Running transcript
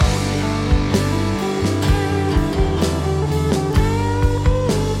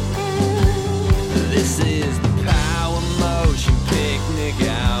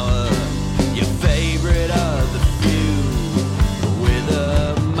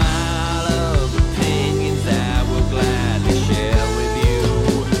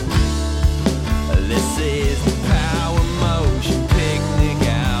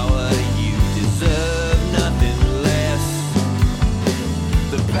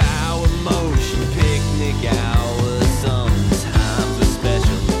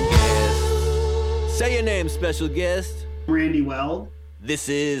am special guest Randy Weld. This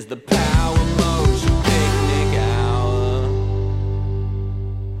is the Power Motion Picnic Hour.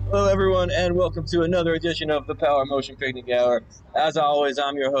 Hello, everyone, and welcome to another edition of the Power Motion Picnic Hour. As always,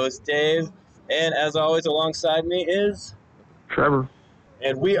 I'm your host, Dave, and as always, alongside me is Trevor.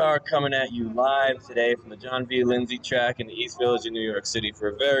 And we are coming at you live today from the John V. Lindsay track in the East Village of New York City for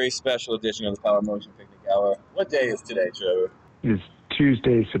a very special edition of the Power Motion Picnic Hour. What day is today, Trevor? It is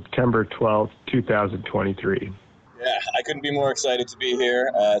Tuesday, September 12th, 2023. Yeah, I couldn't be more excited to be here.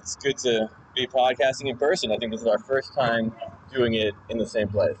 It's good to be podcasting in person. I think this is our first time doing it in the same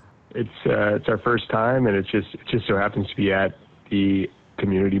place. It's our first time, and it just so happens to be at the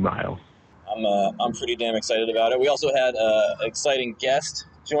Community Mile. I'm pretty damn excited about it. We also had an exciting guest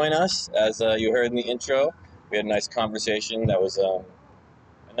join us, as you heard in the intro. We had a nice conversation that was a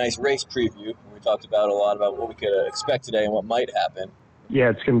nice race preview. We talked about a lot about what we could expect today and what might happen. Yeah,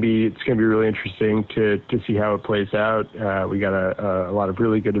 it's gonna be really interesting to see how it plays out. We got a lot of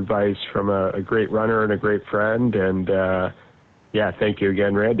really good advice from a great runner and a great friend, and yeah, thank you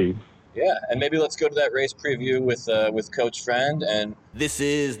again, Randy. Yeah, and maybe let's go to that race preview with Coach Friend. And this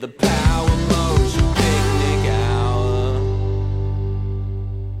is the Power Motion Picnic Hour.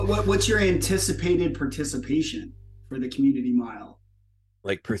 What's your anticipated participation for the Community Mile?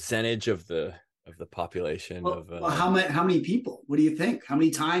 Like percentage of the population how many people? What do you think? How many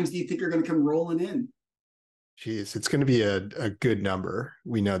times do you think are going to come rolling in? Jeez, it's going to be a good number.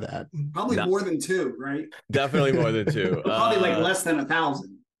 We know that. Probably more than two, right? Definitely more than two. Probably like less than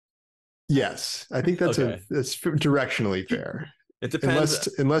 1,000. Yes, I think that's that's directionally fair. It depends.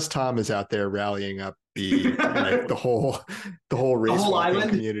 Unless Tom is out there rallying up the whole race, the whole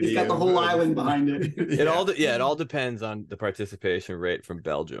island community. He's got the whole island behind it. It all depends on the participation rate from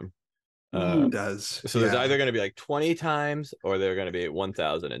Belgium. It does. So there's either going to be like 20 times or they're going to be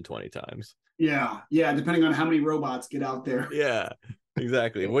 1,020 times. Yeah, depending on how many robots get out there. Yeah,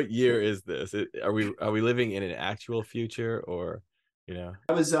 exactly. What year is this? Are we living in an actual future, or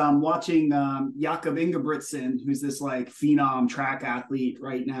I was watching Jakob Ingebrigtsen, who's this like phenom track athlete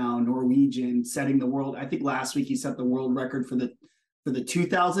right now, Norwegian, setting the world. I think last week he set the world record for the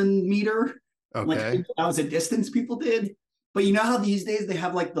 2,000 meter. Okay, like, that was a distance people did. But you know how these days they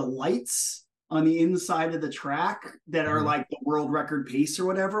have like the lights on the inside of the track that are like the world record pace or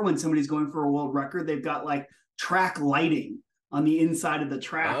whatever. When somebody's going for a world record, they've got like track lighting on the inside of the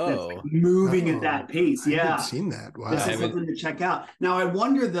track that's like moving at that pace. Yeah. I haven't seen that. Wow. This is something to check out. Now, I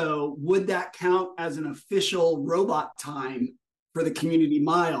wonder, though, would that count as an official robot time for the Community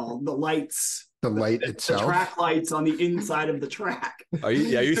Mile? The lights. The light itself? The track lights on the inside of the track. Are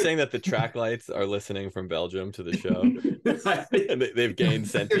you saying that the track lights are listening from Belgium to the show? And they've gained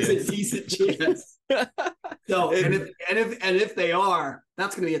sentience? There's a decent chance. So, and if they are,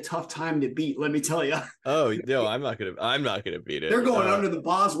 that's going to be a tough time to beat. Let me tell you. Oh no, I'm not gonna beat it. They're going under the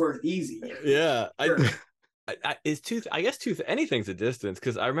Bosworth easy. Yeah, sure. I guess anything's a distance,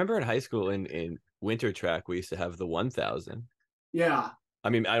 because I remember in high school in winter track we used to have the 1,000. Yeah. I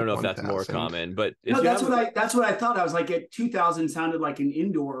mean, I don't know if that's more common, but no, that's what I thought. I was like, at 2,000 sounded like an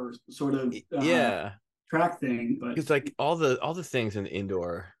indoor sort of track thing, but it's like all the things in the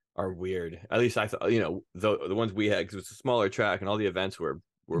indoor are weird. At least I thought, the ones we had, because it was a smaller track and all the events were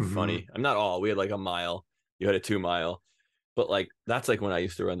funny. I'm not all. We had like a mile. You had a 2 mile, but like that's like when I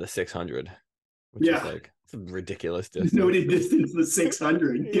used to run the 600, which is like it's a ridiculous distance. Nobody distance the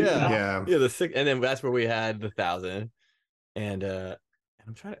 600. Yeah. The 6, and then that's where we had the 1,000, and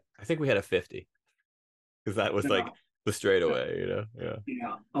I think we had a 50, because that was like the straightaway,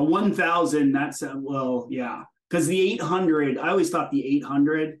 Yeah, a 1,000. That's because the 800. I always thought the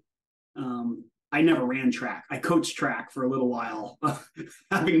 800. I never ran track. I coached track for a little while,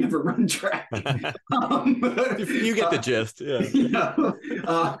 having never run track. You get the gist,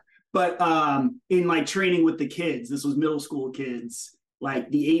 But in like training with the kids, this was middle school kids. Like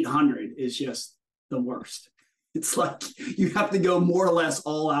the 800 is just the worst. It's like you have to go more or less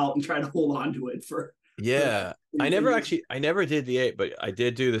all out and try to hold on to it for. I never did the 8, but I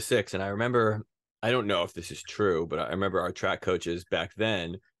did do the 6. And I remember, I don't know if this is true, but I remember our track coaches back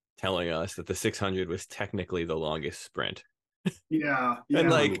then telling us that the 600 was technically the longest sprint. Yeah. And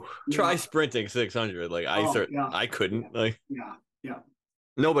like, try sprinting 600. Like I couldn't. Like,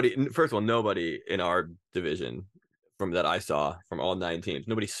 nobody in our division that I saw from all 9 teams,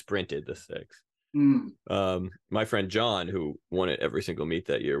 nobody sprinted the 6. My friend John, who won it every single meet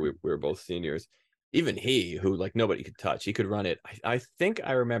that year, we were both seniors. Even he, who like nobody could touch, he could run it. I think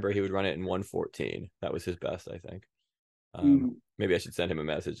I remember he would run it in 1:14. That was his best, I think. Maybe I should send him a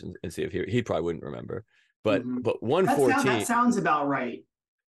message and see if he probably wouldn't remember. But 1:14. That sounds about right.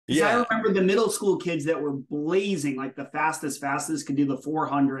 Because I Yeah. remember the middle school kids that were blazing, like the fastest could do the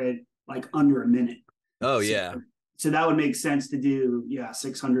 400 like under a minute. Oh, So- yeah. So that would make sense to do,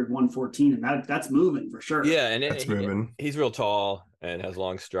 600, 114, and that's moving for sure. Yeah, and That's moving. he's real tall and has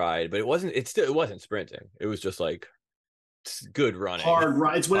long stride, but it wasn't sprinting. It was just like good running. Hard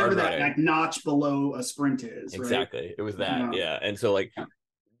run. It's whatever Hard that running. like notch below a sprint is. Right? Exactly. It was that. Yeah. Yeah. And so like,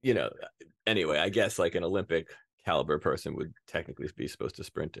 anyway, I guess like an Olympic caliber person would technically be supposed to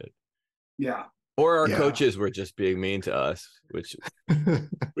sprint it. Yeah. Or our Yeah. coaches were just being mean to us, which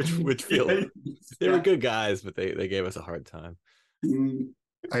feel they were good guys, but they gave us a hard time. Mm.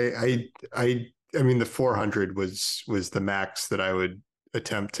 I mean, the 400 was the max that I would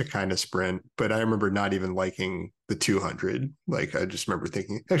attempt to kind of sprint, but I remember not even liking the 200. Like, I just remember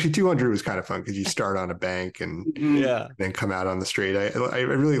thinking, actually, 200 was kind of fun because you start on a bank and Yeah. then come out on the straight. I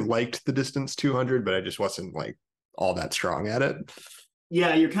really liked the distance 200, but I just wasn't like all that strong at it.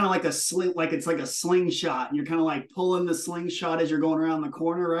 Yeah, you're kind of like it's like a slingshot. And you're kind of like pulling the slingshot as you're going around the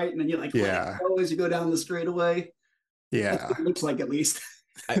corner, right? And then you're like, Yeah. as you go down the straightaway. Yeah. That's what it looks like, at least.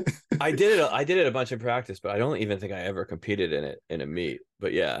 I did it a bunch in practice, but I don't even think I ever competed in it in a meet.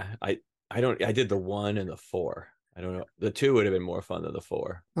 But yeah, I did the 1 and the 4. I don't know. The 2 would have been more fun than the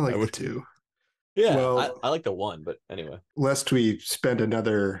 4. I like the 2. Yeah, Well- I like the 1, but anyway. Lest we spend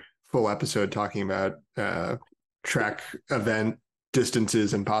another full episode talking about track event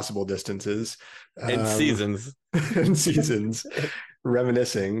distances and possible distances And seasons. and seasons,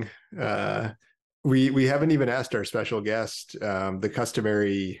 reminiscing. We haven't even asked our special guest the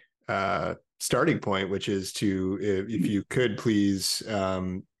customary starting point, which is to, if you could please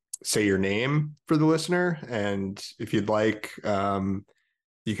say your name for the listener, and if you'd like,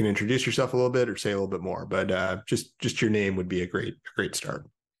 you can introduce yourself a little bit or say a little bit more, but just your name would be a great start.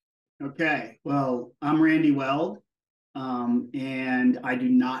 Okay. Well, I'm Randy Weld. And I do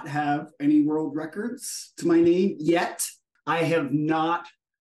not have any world records to my name yet. I have not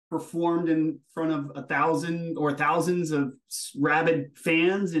performed in front of 1,000 or thousands of rabid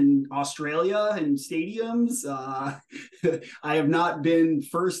fans in Australia and stadiums. I have not been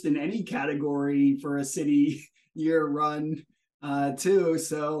first in any category for a city year run too.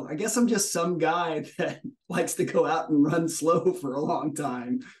 So I guess I'm just some guy that likes to go out and run slow for a long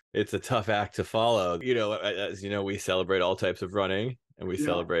time. It's a tough act to follow. As you know, we celebrate all types of running, and we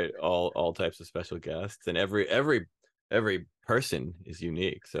celebrate all types of special guests, and every person is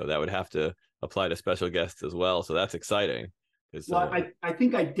unique. So that would have to apply to special guests as well. So that's exciting. Well, I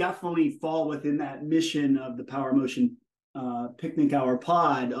think I definitely fall within that mission of the Power Motion Picnic Hour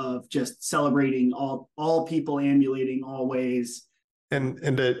pod of just celebrating all people, ambulating all ways. And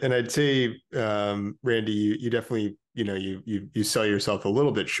I'd say, Randy, you definitely, you sell yourself a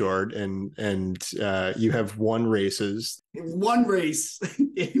little bit short, and you have won races. One race.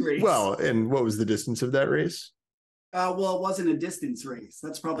 A race. Well, and what was the distance of that race? Well, it wasn't a distance race.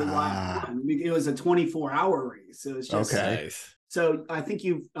 That's probably why I won. It was a 24-hour race. It was just Okay. Nice. So I think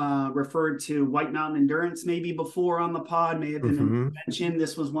you've referred to White Mountain Endurance maybe before on the pod, may have been mentioned.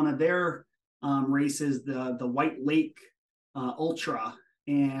 This was one of their races, the White Lake Ultra,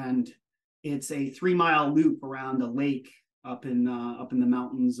 and it's a 3-mile loop around a lake up in the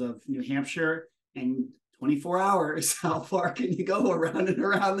mountains of New Hampshire, and 24 hours. How far can you go around and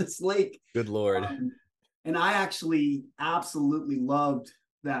around this lake? Good Lord. And I actually absolutely loved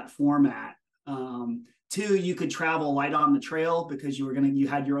that format. Two, you could travel light on the trail because you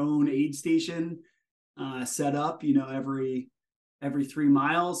had your own aid station set up, every 3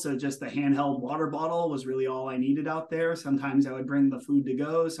 miles. So just the handheld water bottle was really all I needed out there. Sometimes I would bring the food to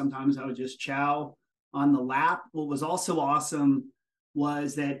go. Sometimes I would just chow on the lap. What was also awesome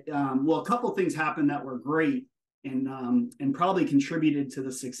was that, a couple of things happened that were great and probably contributed to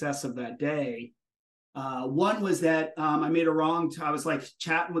the success of that day. One was that I made I was like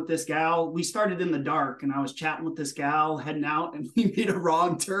chatting with this gal. We started in the dark and I was chatting with this gal heading out, and we made a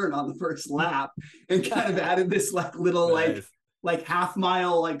wrong turn on the first lap and kind of added this like little Nice. like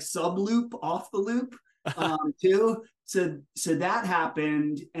half-mile like sub loop off the loop too. So that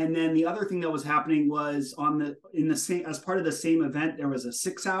happened. And then the other thing that was happening was as part of the same event, there was a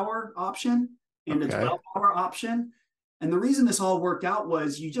 6-hour option and a 12-hour option. And the reason this all worked out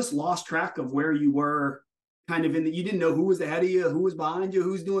was you just lost track of where you were kind of you didn't know who was ahead of you, who was behind you,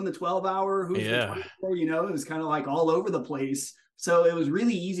 who's doing the 12-hour, who's the 24, it was kind of like all over the place. So it was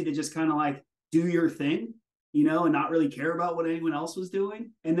really easy to just kind of like do your thing, and not really care about what anyone else was doing.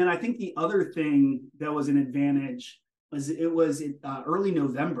 And then I think the other thing that was an advantage was it was early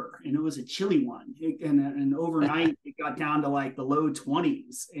November, and it was a chilly one. And overnight, it got down to like the low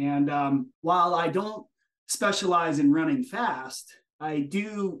 20s. And while I don't specialize in running fast, I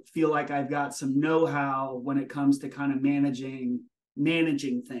do feel like I've got some know-how when it comes to kind of managing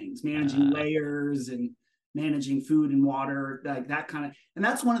things, managing layers and managing food and water, like that kind of. And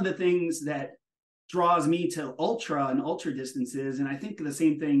that's one of the things that draws me to ultra distances. And I think the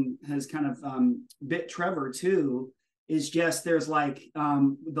same thing has kind of bit Trevor too, is just there's like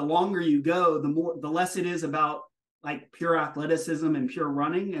the longer you go, the less it is about like pure athleticism and pure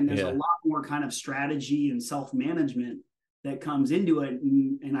running. And there's a lot more kind of strategy and self-management that comes into it.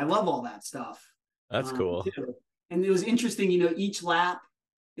 And I love all that stuff. That's cool. Too. And it was interesting, each lap,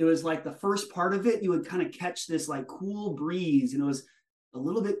 it was like the first part of it, you would kind of catch this like cool breeze, and it was a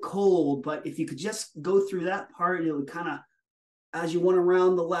little bit cold, but if you could just go through that part, it would kind of, as you went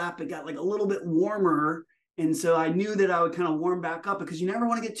around the lap, it got like a little bit warmer. And so I knew that I would kind of warm back up, because you never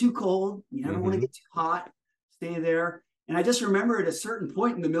want to get too cold. You never want to get too hot, stay there. And I just remember at a certain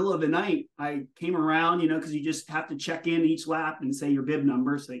point in the middle of the night, I came around, because you just have to check in each lap and say your bib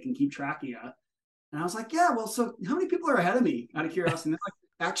number so they can keep track of you. And I was like, yeah, well, so how many people are ahead of me, out of curiosity? And they're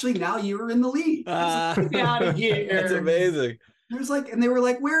like, actually, now you were in the lead. I was like, get out of here. That's amazing. There's like, and they were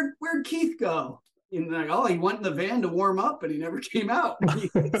like, where'd Keith go? And like, oh, he went in the van to warm up and he never came out.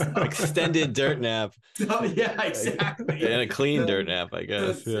 Extended dirt nap. So, yeah, exactly. And a clean dirt nap, I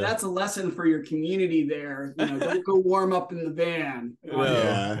guess. So that's a lesson for your community there. Don't go warm up in the van.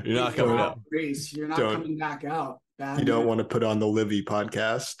 You're not coming out. Race. You're not coming back out. You don't want to put on the Livy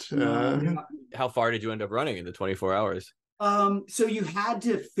podcast. How far did you end up running in the 24 hours? So you had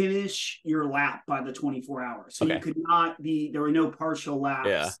to finish your lap by the 24 hours. So you could not there were no partial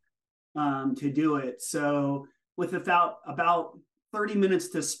laps to do it. So with about 30 minutes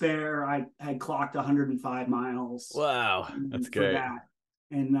to spare, I had clocked 105 miles. Wow. That's great. That.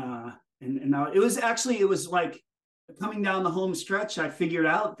 And it was like coming down the home stretch, I figured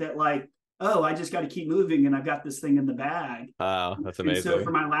out that like, oh, I just got to keep moving, and I've got this thing in the bag. Wow, that's amazing. And so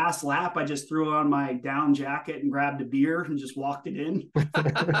for my last lap, I just threw on my down jacket and grabbed a beer and just walked it in.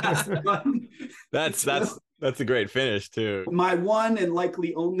 That's a great finish too. My one and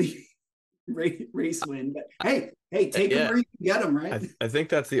likely only race win. But hey, take them where you can get them, right? I think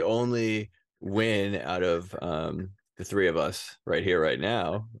that's the only win out of the three of us right here, right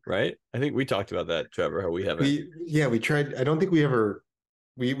now, right? I think we talked about that, Trevor. How we haven't. We tried. I don't think we ever.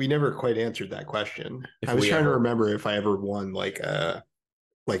 We never quite answered that question. I was trying to remember if I ever won like a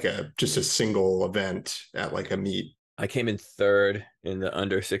just a single event at like a meet. I came in third in the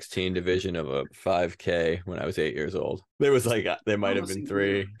under 16 division of a 5K when I was 8 years old. There was like there might have been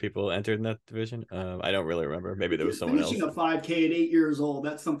 3 people entered in that division. I don't really remember. Maybe there was someone else. Finishing a 5K at 8 years old,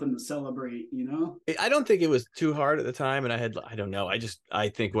 that's something to celebrate, I don't think it was too hard at the time, and I don't know. I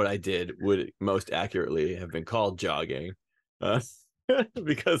think what I did would most accurately have been called jogging.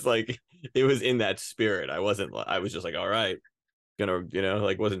 Because like it was in that spirit. I was just like, all right, gonna,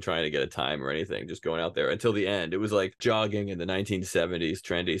 like wasn't trying to get a time or anything, just going out there until the end. It was like jogging in the 1970s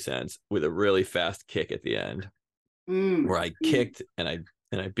trendy sense with a really fast kick at the end, where I kicked and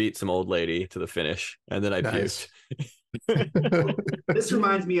I beat some old lady to the finish, and then I puked. This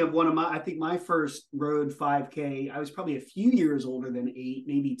reminds me of I think my first road 5K, I was probably a few years older than 8,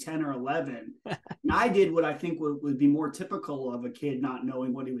 maybe 10 or 11. And I did what I think would be more typical of a kid not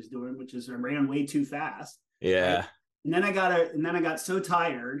knowing what he was doing, which is I ran way too fast. Yeah. Right? And then I got so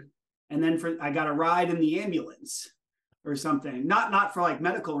tired, and then I got a ride in the ambulance or something, not for like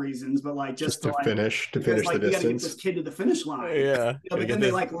medical reasons, but like just to finish the distance. You gotta get this kid to the finish line. Yeah. But then they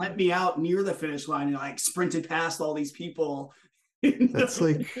like let me out near the finish line and like sprinted past all these people. That's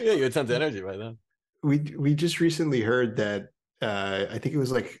like, yeah, you had tons of energy by then. We just recently heard that I think it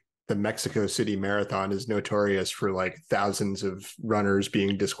was like the Mexico City Marathon is notorious for like thousands of runners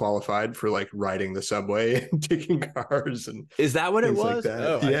being disqualified for like riding the subway and taking cars. And is that what it was?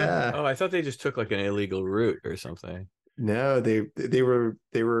 Like that. Yeah. I thought they just took like an illegal route or something. No, they were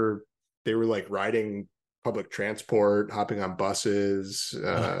like riding public transport, hopping on buses,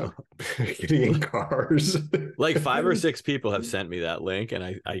 getting in cars. Like 5 or 6 people have sent me that link,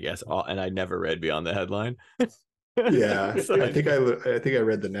 and I guess and I never read beyond the headline. Yeah, I think I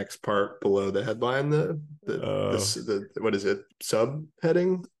read the next part below the headline. The what is it?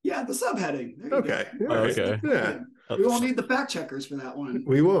 Subheading? Yeah, the subheading. Okay. Okay. Yeah. We won't need the fact checkers for that one.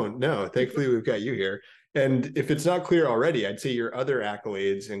 We won't. No, thankfully we've got you here. And if it's not clear already, I'd say your other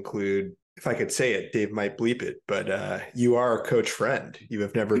accolades include, if I could say it, Dave might bleep it, but you are Coach Friend. You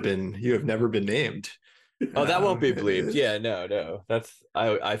have never been named. Oh, that won't be bleeped. Yeah, no. That's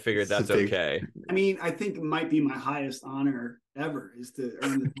I figured that's okay. I mean, I think it might be my highest honor ever is to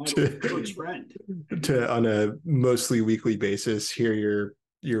earn the title of Coach Friend. To on a mostly weekly basis hear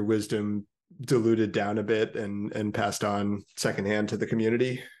your wisdom diluted down a bit and passed on secondhand to the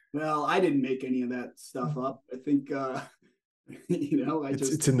community? Well, I didn't make any of that stuff up. I think,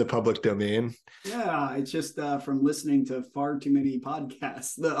 It's in the public domain. Yeah, it's just from listening to far too many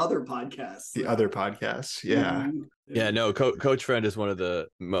podcasts, the other podcasts. Yeah. Yeah, no, Coach Friend is one of the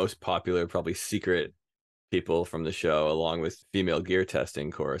most popular, probably secret people from the show, along with female gear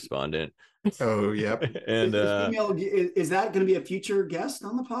testing correspondent. Oh, yep. And is that going to be a future guest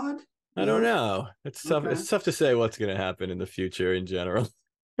on the pod? I don't know. It's tough. Okay. It's tough to say what's going to happen in the future in general.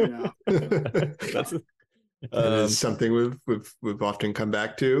 Yeah. That's It is something we've often come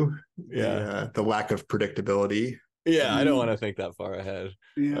back to. Yeah, the lack of predictability. Yeah, I don't want to think that far ahead.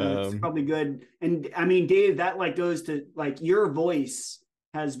 Yeah, it's probably good. And I mean, Dave, that like goes to like your voice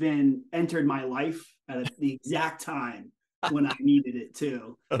has been entered my life at the exact time when I needed it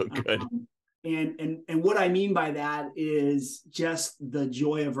too. Oh, good. And what I mean by that is just the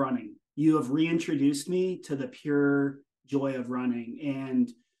joy of running. You have reintroduced me to the pure joy of running.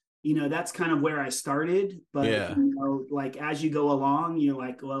 And, that's kind of where I started. But, like as you go along, you're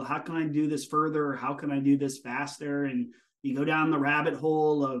like, well, how can I do this further? How can I do this faster? And you go down the rabbit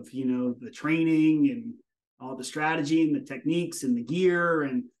hole of, the training and all the strategy and the techniques and the gear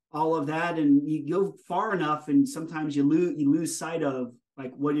and all of that. And you go far enough and sometimes you lose sight of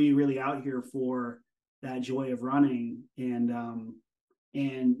like, what are you really out here for? That joy of running. And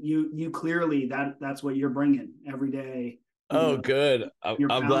you clearly that's what you're bringing every day. Oh, good.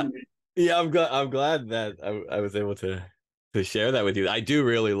 I'm glad. Yeah, I'm glad that I was able to share that with you. I do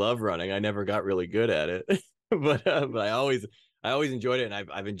really love running. I never got really good at it, but I always enjoyed it,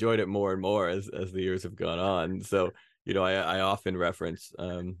 and I've enjoyed it more and more as the years have gone on. So I often reference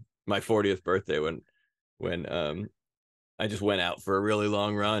my 40th birthday when I just went out for a really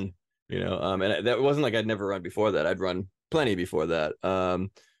long run. And that wasn't like I'd never run before that. I'd run plenty before that.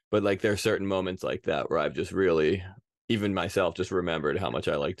 But like there are certain moments like that where I've just really, even myself, just remembered how much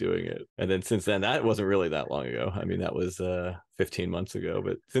I like doing it. And then since then, that wasn't really that long ago. I mean, that was 15 months ago.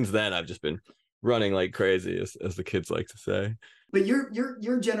 But since then, I've just been running like crazy, as the kids like to say. But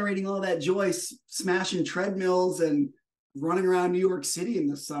you're generating all that joy, smashing treadmills and running around New York City in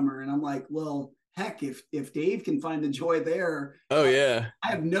the summer. And I'm like, well, heck, if Dave can find the joy there, oh yeah, I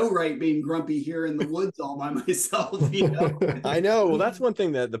have no right being grumpy here in the woods all by myself. I know. Well, that's one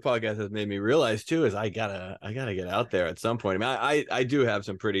thing that the podcast has made me realize too, is I gotta get out there at some point. I mean, I do have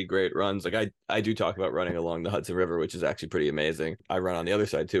some pretty great runs. Like I do talk about running along the Hudson River, which is actually pretty amazing. I run on the other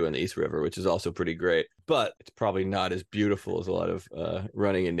side too, in the East River, which is also pretty great. But it's probably not as beautiful as a lot of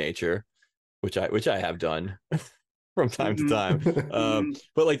running in nature, which I have done. From time to time.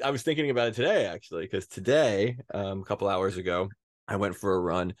 But like I was thinking about it today, actually, because today, a couple hours ago, I went for a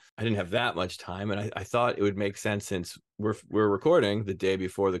run. I didn't have that much time, and I thought it would make sense since we're recording the day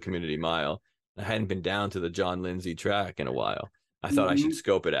before the community mile. I hadn't been down to the John Lindsay track in a while. I thought I should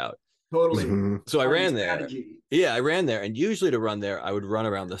scope it out. Totally. So I ran there. Yeah, I ran there, and usually to run there, I would run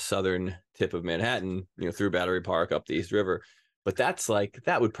around the southern tip of Manhattan, through Battery Park up the East River. But that's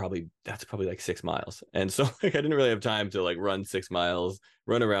probably like 6 miles. And so like, I didn't really have time to like run 6 miles,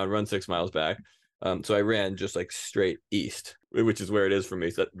 run around, run 6 miles back. So I ran just like straight east, which is where it is for me.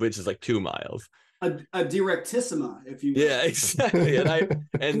 So, which is like 2 miles. A Direttissima, if you will. Yeah, exactly.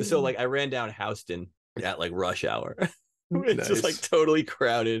 And so like I ran down Houston at like rush hour. It's just like totally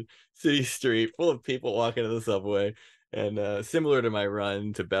crowded city street full of people walking to the subway. And similar to my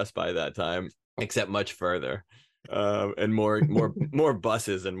run to Best Buy that time, except much further. And more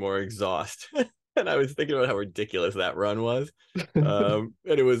buses and more exhaust. And I was thinking about how ridiculous that run was. And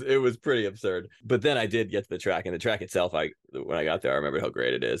it was pretty absurd. But then I did get to the track, and the track itself, when I got there, I remember how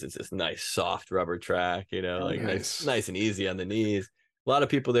great it is. It's this nice soft rubber track, nice and easy on the knees. A lot of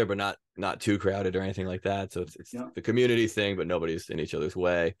people there, but not too crowded or anything like that. So it's the community thing, but nobody's in each other's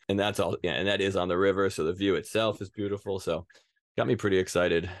way. And that's all. Yeah, and that is on the river, so the view itself is beautiful. So got me pretty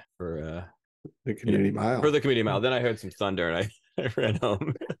excited for the community mile. For the community mile. Then I heard some thunder and I ran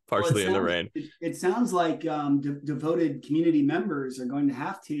home partially in the rain. It sounds like devoted community members are going to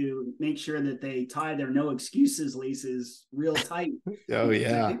have to make sure that they tie their no excuses laces real tight. Oh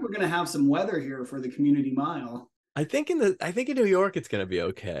yeah. I think we're going to have some weather here for the community mile. I think in New York it's going to be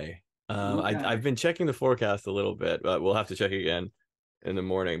okay. Okay. I've been checking the forecast a little bit, but we'll have to check again in the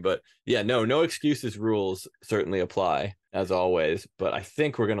morning. But yeah, no excuses rules certainly apply as always, but I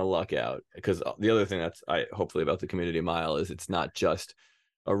think we're going to luck out, because the other thing that's hopefully about the community mile is it's not just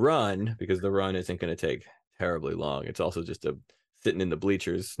a run, because the run isn't going to take terribly long. It's also just sitting in the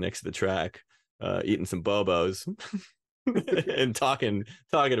bleachers next to the track, eating some Bobos and talking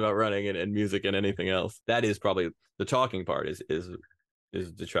about running and music and anything else. That is probably the talking part is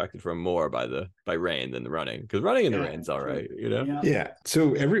is detracted from more by rain than the running, because running in the rain's all right, you know. Yeah. So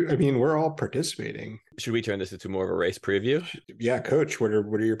we're all participating. Should we turn this into more of a race preview? Yeah, Coach. What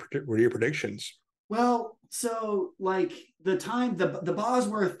are your predictions? Well, so like the time, the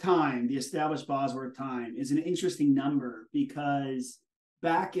Bosworth time, the established Bosworth time is an interesting number because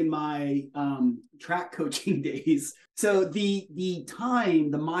back in my track coaching days, so the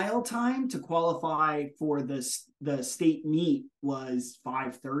mile time to qualify for the state meet was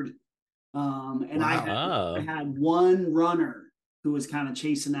 5:30. And I had one runner who was kind of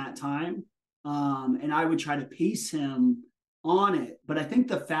chasing that time. And I would try to pace him on it, but I think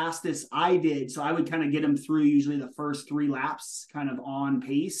the fastest I did, so I would kind of get him through usually the first 3 laps kind of on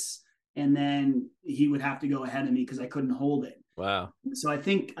pace, and then he would have to go ahead of me because I couldn't hold it. Wow. So I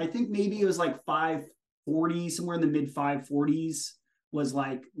think maybe it was like 5:40, somewhere in the mid 5:40s was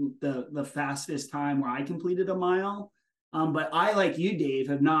like the fastest time where I completed a mile. But I, like you, Dave,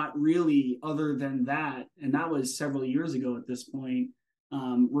 have not really, other than that, and that was several years ago at this point,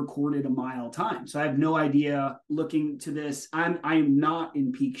 recorded a mile time. So I have no idea. Looking to this, I'm not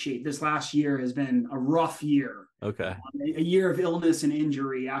in peak shape. This last year has been a rough year. Okay. A year of illness and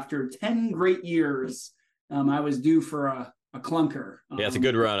injury. After 10 great years, I was due for a clunker. Yeah, it's a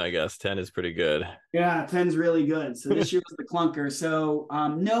good run, I guess. 10 is pretty good. Yeah, 10's really good. So this year was the clunker. So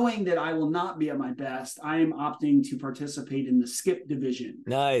knowing that I will not be at my best, I am opting to participate in the skip division.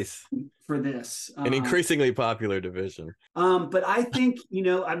 Nice. For this. An increasingly popular division. But I think,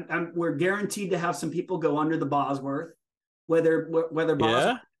 we're guaranteed to have some people go under the Bosworth, whether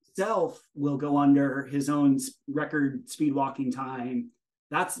Bosworth himself will go under his own record speed walking time.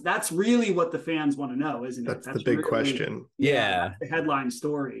 That's really what the fans want to know, isn't it? That's the big question. Yeah. The headline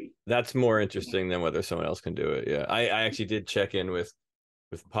story. That's more interesting than whether someone else can do it. Yeah. I actually did check in with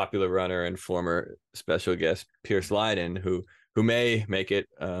popular runner and former special guest Pierce Lydon, who may make it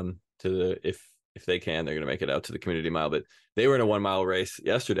to the, if they can, they're going to make it out to the community mile, but they were in a 1 mile race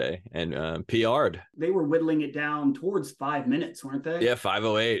yesterday and PR'd. They were whittling it down towards 5 minutes, weren't they? Yeah.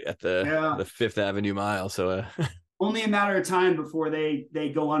 5:08 at the Fifth Avenue mile. So, only a matter of time before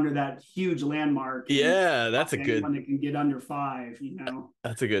they go under that huge landmark. Yeah, that's a good one that can get under 5.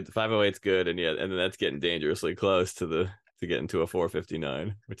 That's a good 5:08's good, and then that's getting dangerously close to getting to a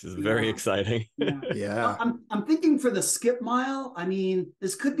 4:59, which is very exciting. Yeah. I'm thinking for the skip mile. I mean,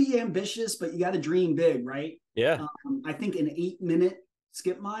 this could be ambitious, but you got to dream big, right? Yeah. I think an 8-minute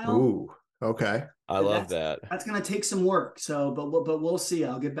skip mile. Ooh. Okay. I love that. That's going to take some work. So, but we'll see.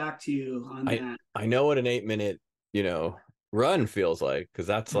 I'll get back to you on that. I know what an 8-minute run feels like, because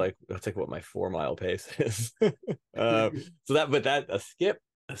that's like what my 4 mile pace is. A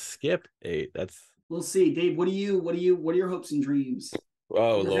skip 8, that's, we'll see. Dave, what are your hopes and dreams?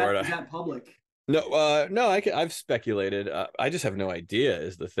 Oh Lord, is that public? No, I've speculated. I just have no idea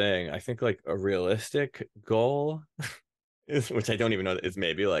is the thing. I think like a realistic goal is, which I don't even know, is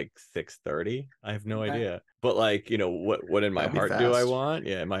maybe like 6:30. I have no idea, but like, what in my heart do I want?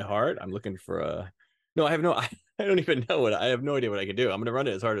 Yeah, in my heart, I'm looking for no, I have no, I don't even know I have no idea what I can do. I'm going to run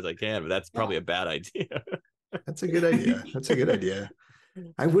it as hard as I can, but that's probably a bad idea. That's a good idea.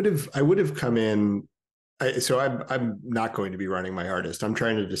 I would have come in. I'm not going to be running my hardest. I'm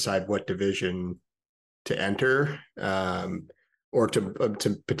trying to decide what division to enter, or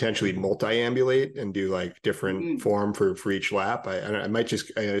to potentially multi-ambulate and do like different form for each lap. I might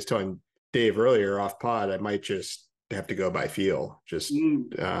just, I was telling Dave earlier off pod, I might just have to go by feel, just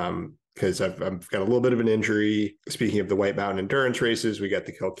because I've got a little bit of an injury. Speaking of the White Mountain endurance races, we got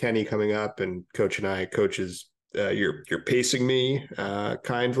the Kilkenny coming up, and coaches, you're pacing me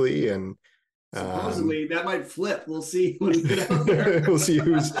kindly, and supposedly that might flip. We'll see when we get out there. We'll see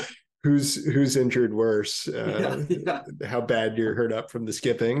who's injured worse, how bad you're hurt up from the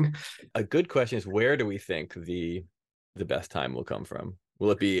skipping. A good question is, where do we think the best time will come from? Will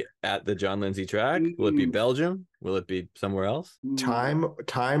it be at the John Lindsay track? Will it be Belgium? Will it be somewhere else? Time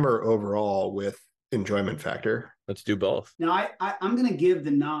or overall with enjoyment factor? Let's do both. Now I'm going to give the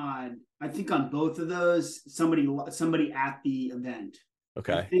nod. I think on both of those, somebody at the event.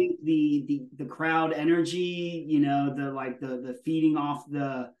 Okay. I think the crowd energy, the feeding off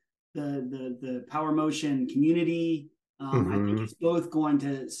the power motion community. I think it's both going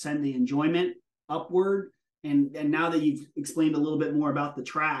to send the enjoyment upward. And now that you've explained a little bit more about the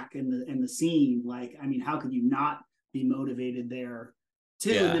track and the scene, how could you not be motivated there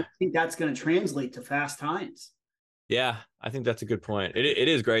too? Yeah. And I think that's going to translate to fast times. Yeah, I think that's a good point. It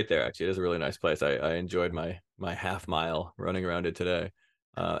is great there, actually. It is a really nice place. I enjoyed my half mile running around it today.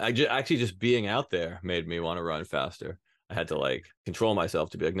 Just being out there made me want to run faster. I had to like control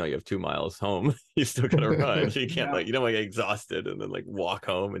myself to be like, no, you have 2 miles home. You still got to run. You can't like, you don't want to get exhausted and then like walk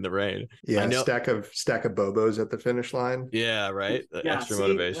home in the rain. Yeah, I know. stack of bobos at the finish line. Yeah, right. Yeah, Extra see,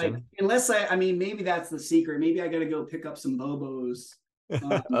 motivation. like, unless I mean, maybe that's the secret. Maybe I got to go pick up some Bobos.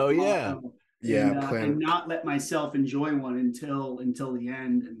 Oh yeah, and not let myself enjoy one until the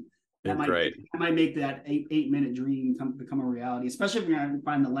end, and that might make that 8 minute dream become a reality. Especially if you're going to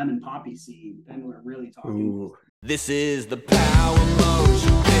find the lemon poppy seed, then we're really talking. Ooh. This is the Power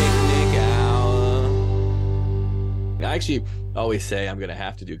Motion Picnic Hour. I actually always say I'm going to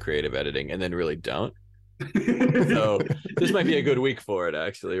have to do creative editing and then really don't. So this might be a good week for it,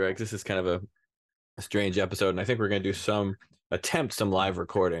 actually, right? This is kind of a strange episode, and I think we're going to do some live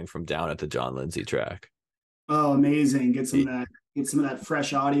recording from down at the John Lindsay track. Oh, amazing! Get some of that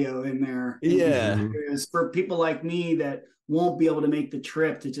fresh audio in there. Yeah, for people like me that won't be able to make the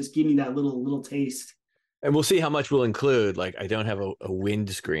trip, to just give me that little taste. And we'll see how much we'll include. Like, I don't have a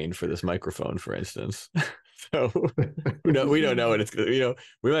windscreen for this microphone, for instance. So we don't know what it's going to,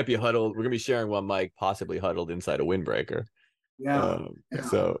 we might be huddled. We're going to be sharing one mic, possibly huddled inside a windbreaker. Yeah.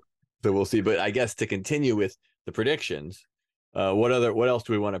 So we'll see. But I guess to continue with the predictions, what else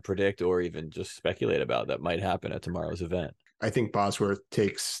do we want to predict or even just speculate about that might happen at tomorrow's event? I think Bosworth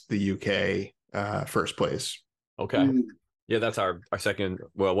takes the UK first place. Okay. Yeah, that's our second,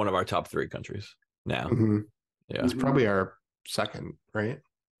 well, one of our top 3 countries now. Mm-hmm. Yeah. It's probably our second, right?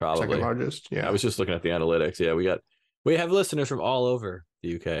 Probably. Second largest. Yeah. I was just looking at the analytics. Yeah, we have listeners from all over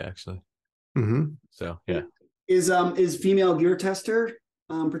the UK, actually. Mm-hmm. So yeah. Is female gear tester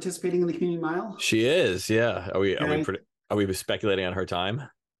participating in the community mile? She is. Yeah. Are we speculating on her time?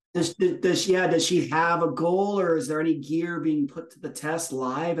 Does she have a goal, or is there any gear being put to the test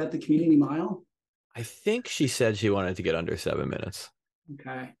live at the community mile? I think she said she wanted to get under 7 minutes.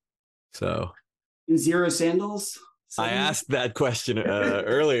 Okay. So. In 0 sandals? I asked that question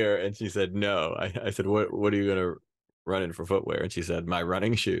earlier, and she said no. I said, what are you going to run in for footwear? And she said, my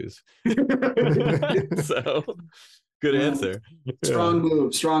running shoes. So good answer. Strong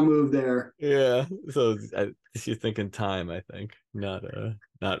move there. Yeah. So she's thinking time, I think,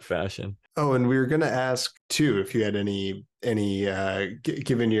 not fashion. Oh, and we were going to ask too, if you had any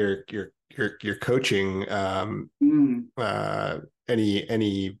given your coaching,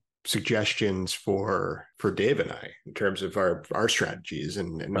 any suggestions for Dave and I in terms of our strategies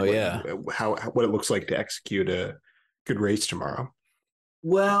and what it looks like to execute a good race tomorrow.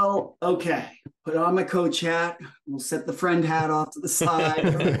 Well, okay. Put on my coach hat. We'll set the friend hat off to the side.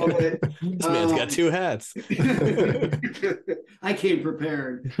 This man's got 2 hats. I came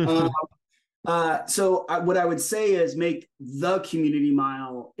prepared. So what I would say is make the community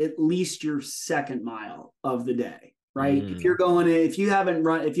mile at least your second mile of the day. Right. If you haven't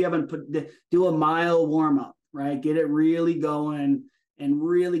do a mile warm up, right? Get it really going and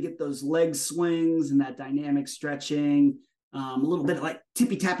really get those leg swings and that dynamic stretching, a little bit of like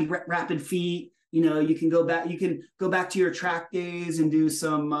tippy tappy rapid feet. You can go back to your track days and do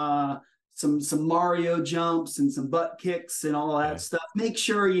some Mario jumps and some butt kicks and all that stuff. Make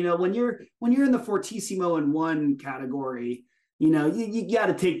sure, when you're in the Fortissimo and 1 category, you got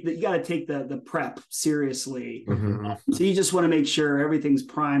to take the prep seriously. Mm-hmm. So you just want to make sure everything's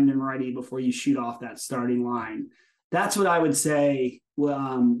primed and ready before you shoot off that starting line. That's what I would say.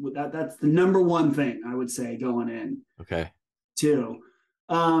 That's the number one thing I would say going in. Okay. Too.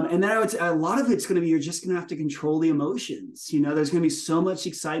 And then I would say a lot of it's going to be, you're just going to have to control the emotions. There's going to be so much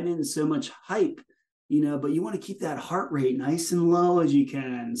excitement and so much hype, but you want to keep that heart rate nice and low as you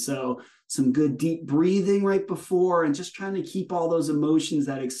can. So some good deep breathing right before, and just trying to keep all those emotions,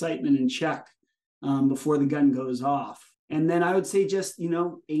 that excitement in check before the gun goes off. And then I would say just,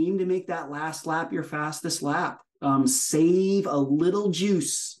 aim to make that last lap your fastest lap. Save a little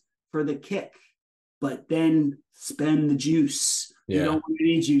juice for the kick, but then spend the juice. Yeah. You don't want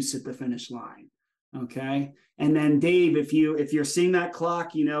any juice at the finish line. Okay. And then Dave, if you're seeing that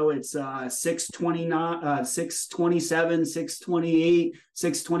clock, it's 6:29, 6:27, 6:28,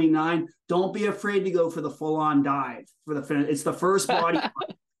 6:29. Don't be afraid to go for the full on dive for the finish. It's the first body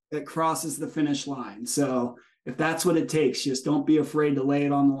that crosses the finish line. So if that's what it takes, just don't be afraid to lay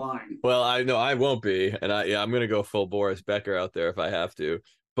it on the line. Well, I know I won't be. And I'm going to go full Boris Becker out there if I have to.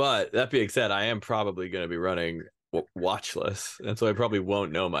 But that being said, I am probably going to be running watchless. And so I probably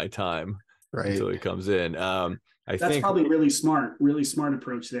won't know my time until he comes in. That's probably really smart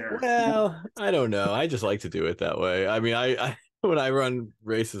approach there. Well, I don't know. I just like to do it that way. I mean, I when I run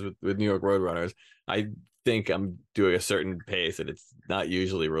races with New York Road Runners, I think I'm doing a certain pace and it's not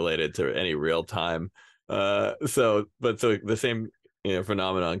usually related to any real time. So the same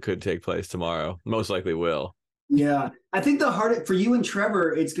phenomenon could take place tomorrow. Most likely will. Yeah. I think the hard for you and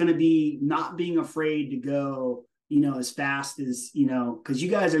Trevor, it's going to be not being afraid to go, as fast as, because you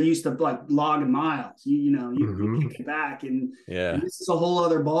guys are used to like logging miles. You kick it back, and this is a whole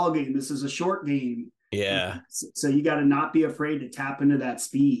other ball game. This is a short game. Yeah. So you got to not be afraid to tap into that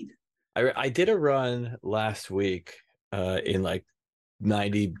speed. I did a run last week in like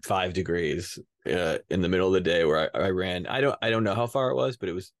 95 degrees in the middle of the day where I ran. I don't know how far it was, but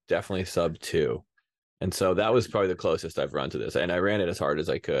it was definitely sub 2. And so that was probably the closest I've run to this. And I ran it as hard as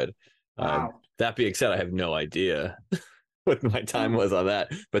I could. Wow. That being said, I have no idea what my time was on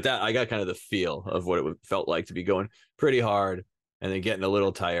that. But that I got kind of the feel of what it felt like to be going pretty hard and then getting a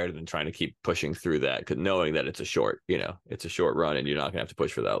little tired and trying to keep pushing through that, because knowing that it's a short run and you're not going to have to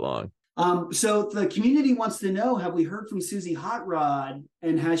push for that long. So the community wants to know, have we heard from Susie Hot Rod,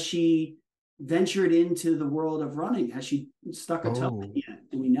 and has she ventured into the world of running? Has she stuck a toe in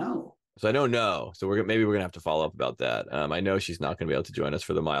yet? Do we know? So I don't know. So maybe we're gonna have to follow up about that. I know she's not gonna be able to join us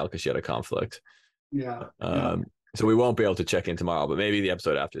for the mile because she had a conflict. Yeah. So we won't be able to check in tomorrow, but maybe the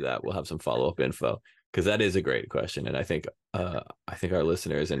episode after that we'll have some follow-up info, because that is a great question, and I think our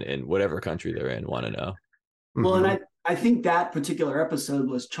listeners in whatever country they're in want to know. Well, and I think that particular episode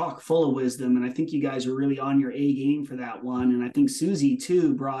was chock full of wisdom, and I think you guys are really on your A game for that one. And I think Susie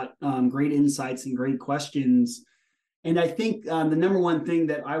too brought great insights and great questions. And I think the number one thing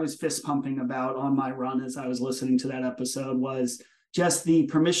that I was fist pumping about on my run as I was listening to that episode was just the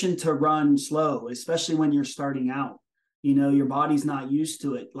permission to run slow, especially when you're starting out. Your body's not used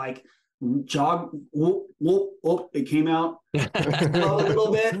to it. Like jog, whoop, whoop, whoop, it came out slow a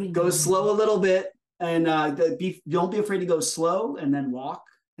little bit, go slow a little bit. And don't be afraid to go slow and then walk,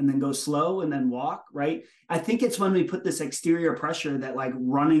 and then go slow and then walk, right? I think it's when we put this exterior pressure that like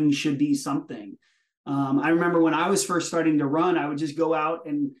running should be something. I remember when I was first starting to run, I would just go out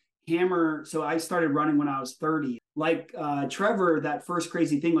and hammer. So I started running when I was 30. Like Trevor, that first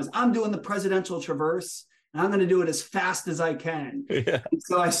crazy thing was, I'm doing the presidential traverse and I'm going to do it as fast as I can. Yeah.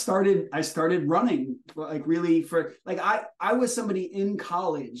 So I started running, like really I was somebody in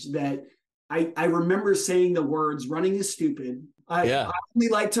college that I remember saying the words, running is stupid. I only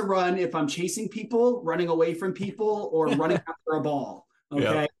like to run if I'm chasing people, running away from people, or running after a ball.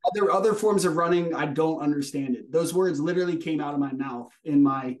 Okay. Yep. Other forms of running, I don't understand it. Those words literally came out of my mouth in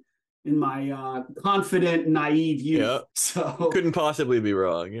my confident, naive youth. Yep. So couldn't possibly be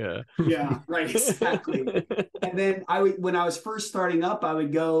wrong. Yeah. Yeah, right. Exactly. And then when I was first starting up, I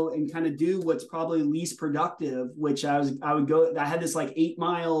would go and kind of do what's probably least productive, which I had this like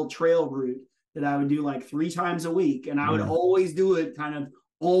 8-mile trail route that I would do like 3 times a week. And I would always do it kind of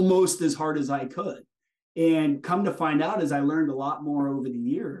almost as hard as I could. And come to find out, as I learned a lot more over the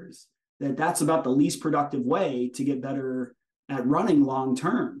years, that that's about the least productive way to get better at running long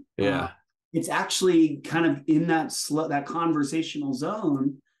term. Yeah. It's actually kind of in that conversational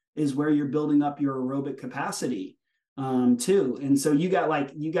zone is where you're building up your aerobic capacity too. And so you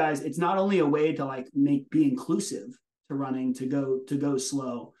guys, it's not only a way to be inclusive to running, to go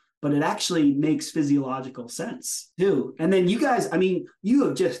slow, but it actually makes physiological sense too. And then you guys, I mean, you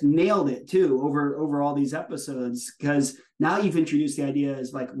have just nailed it too over all these episodes, because now you've introduced the idea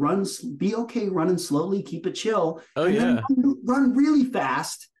is like be okay running slowly, keep it chill. Oh, and yeah. Then run really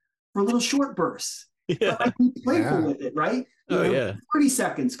fast for little short bursts. Yeah. But be playful with it, right? 30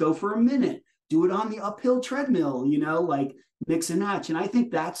 seconds, go for a minute, do it on the uphill treadmill, like mix and match. And I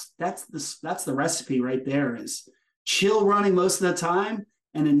think that's the recipe right there, is chill running most of the time,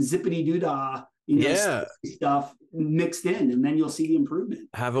 and then zippity doo-dah, stuff mixed in, and then you'll see the improvement.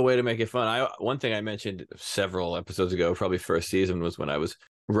 Have a way to make it fun. One thing I mentioned several episodes ago, probably first season, was when I was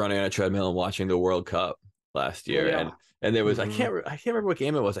running on a treadmill and watching the World Cup last year. Oh, yeah. And there was, I can't remember what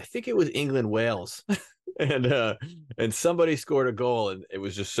game it was. I think it was England-Wales. and somebody scored a goal, and it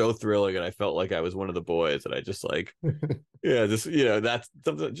was just so thrilling, and I felt like I was one of the boys, and I just that's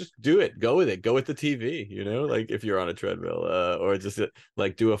something. Just do it, go with it, go with the TV, like if you're on a treadmill, or just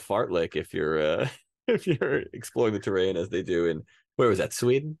like do a fartlek if you're exploring the terrain, as they do in, where was that,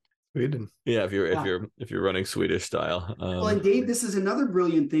 Sweden? Yeah, if you're running Swedish style. Well, and Dave, this is another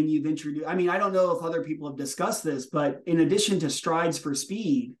brilliant thing you've introduced. I mean, I don't know if other people have discussed this, but in addition to strides for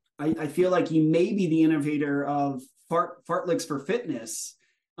speed, I feel like you may be the innovator of fartleks for fitness.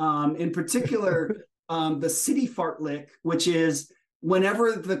 In particular, the city fartlek, which is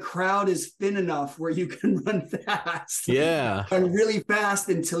whenever the crowd is thin enough where you can run fast. Yeah. Run really fast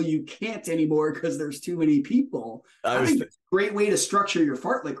until you can't anymore because there's too many people. I think it's a great way to structure your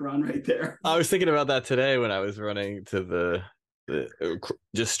fartlek run right there. I was thinking about that today when I was running to the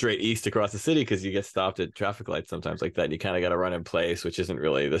just straight east across the city, because you get stopped at traffic lights sometimes like that, and you kind of got to run in place, which isn't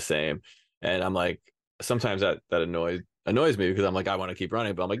really the same. And I'm like, sometimes that annoys me because I'm like, I want to keep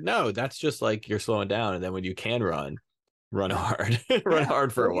running, but I'm like, no, that's just like you're slowing down. And then when you can run hard, run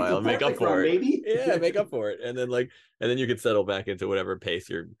hard for a while, and make up for it. Baby. Yeah, make up for it. And then you can settle back into whatever pace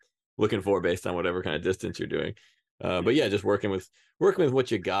you're looking for based on whatever kind of distance you're doing. But yeah, just working with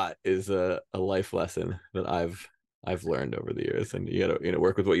what you got is a life lesson that I've learned over the years, and you gotta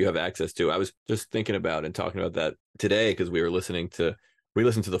work with what you have access to. I was just thinking about and talking about that today because we listened to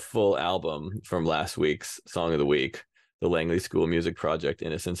the full album from last week's Song of the Week, the Langley School Music Project,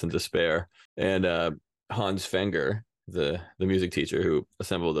 Innocence and Despair, and Hans Fenger, the music teacher who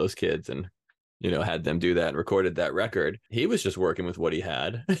assembled those kids and had them do that and recorded that record. He was just working with what he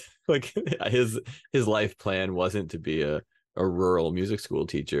had. Like his life plan wasn't to be a rural music school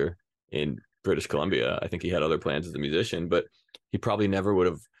teacher in British Columbia. I think he had other plans as a musician, but he probably never would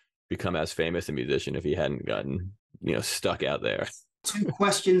have become as famous a musician if he hadn't gotten stuck out there. 2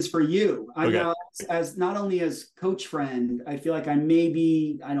 questions for you. I know as not only as coach friend, I feel like I may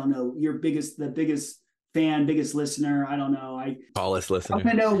be, I don't know, the biggest fan, biggest listener. I don't know. Tallest listener.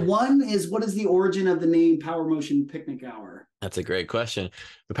 I know one is, what is the origin of the name Power Motion Picnic Hour? That's a great question.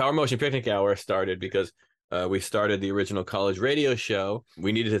 The Power Motion Picnic Hour started because we started the original college radio show.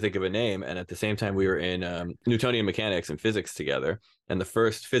 We needed to think of a name. And at the same time, we were in Newtonian mechanics and physics together. And the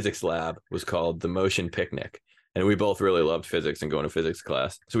first physics lab was called the Motion Picnic. And we both really loved physics and going to physics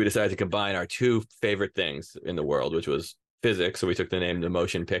class. So we decided to combine our 2 favorite things in the world, which was physics. So we took the name The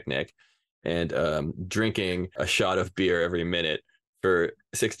Motion Picnic, and drinking a shot of beer every minute for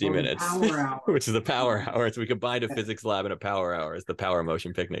 60 minutes, which is the power hour. So we combined a physics lab and a power hour as the Power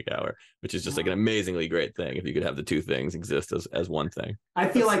Motion Picnic Hour, which is just like an amazingly great thing if you could have the 2 things exist as one thing. I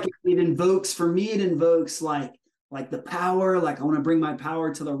feel like it invokes like the power, like I want to bring my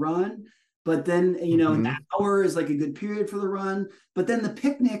power to the run. But then, an hour is like a good period for the run. But then the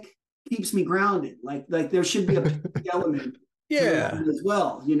picnic keeps me grounded. Like there should be a picnic element. Yeah, as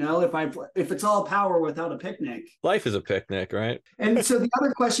well. If it's all power without a picnic, life is a picnic, right? And so the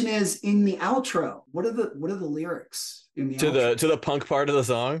other question is, in the outro, what are the lyrics in the outro? To the punk part of the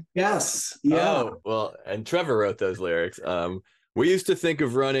song? Yes. Yeah. Oh, well, and Trevor wrote those lyrics. We used to think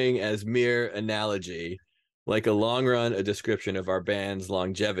of running as mere analogy, like a long run, a description of our band's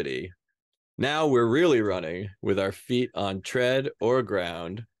longevity. Now we're really running with our feet on tread or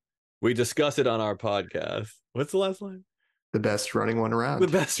ground. We discuss it on our podcast. What's the last line? The best running one around. The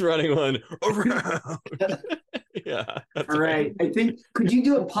best running one around. Yeah. All right. I think, could you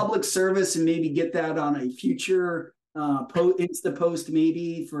do a public service and maybe get that on a future Insta post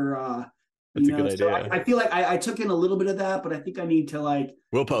maybe for that's a good idea. I feel like I took in a little bit of that, but I think I need to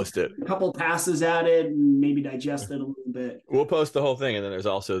we'll post it. A couple passes at it and maybe digest it a little bit. We'll post the whole thing, and then there's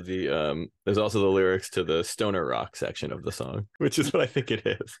also the lyrics to the stoner rock section of the song, which is what I think it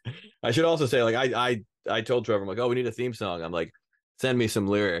is. I should also say, I told Trevor, I'm like, oh, we need a theme song. I'm like, send me some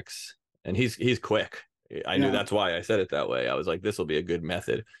lyrics, and he's quick. I knew that's why I said it that way. I was like, this will be a good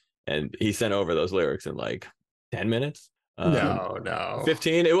method, and he sent over those lyrics in 10 minutes. No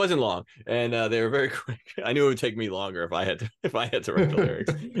 15. It wasn't long, and they were very quick. I knew it would take me longer if I had to write the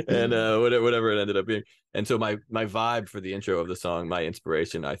lyrics, and whatever it ended up being. And so my vibe for the intro of the song, my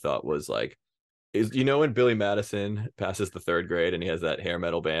inspiration, I thought was is when Billy Madison passes the 3rd grade and he has that hair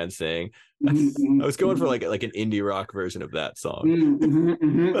metal band sing. I was going for like an indie rock version of that song.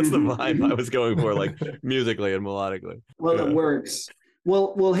 That's the vibe I was going for, musically and melodically. Well, it works.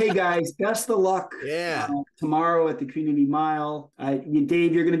 Well, hey guys, best of luck. Yeah. Tomorrow at the Community Mile.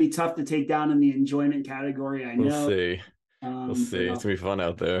 Dave, you're going to be tough to take down in the enjoyment category. I know. We'll see. It's gonna be fun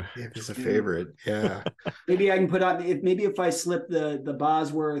out there. Yeah, he's a favorite. Yeah. Maybe I can put on. If I slip the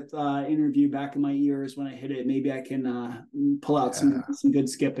Bosworth interview back in my ears when I hit it, maybe I can pull out some good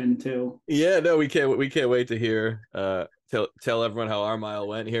skipping too. Yeah. No, we can't wait to hear. Tell everyone how our mile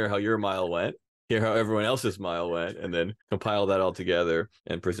went. Hear how your mile went. Hear how everyone else's mile went, and then compile that all together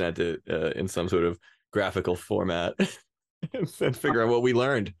and present it in some sort of graphical format and figure out what we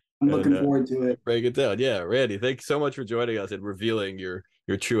learned. I'm looking forward to it. Break it down. Yeah, Randy, thanks so much for joining us and revealing your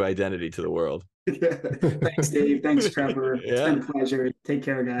true identity to the world. Thanks, Dave. Thanks, Trevor. Yeah. It's been a pleasure. Take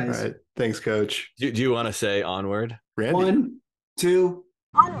care, guys. All right. Thanks, Coach. Do you want to say onward? Randy. 1, 2,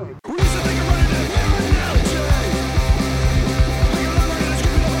 onward.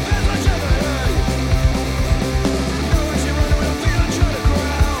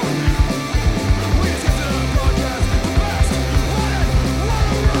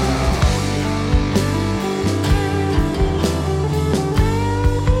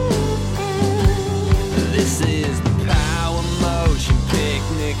 This is the Power Motion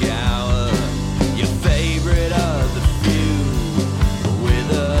Picnic Hour, your favorite of the few,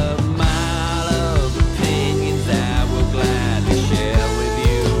 with a mile of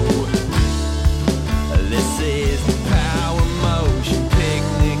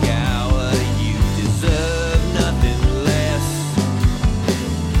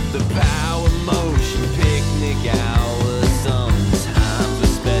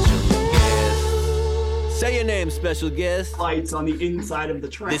special guest. Lights on the inside of the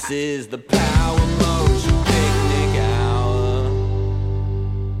track. This is the Power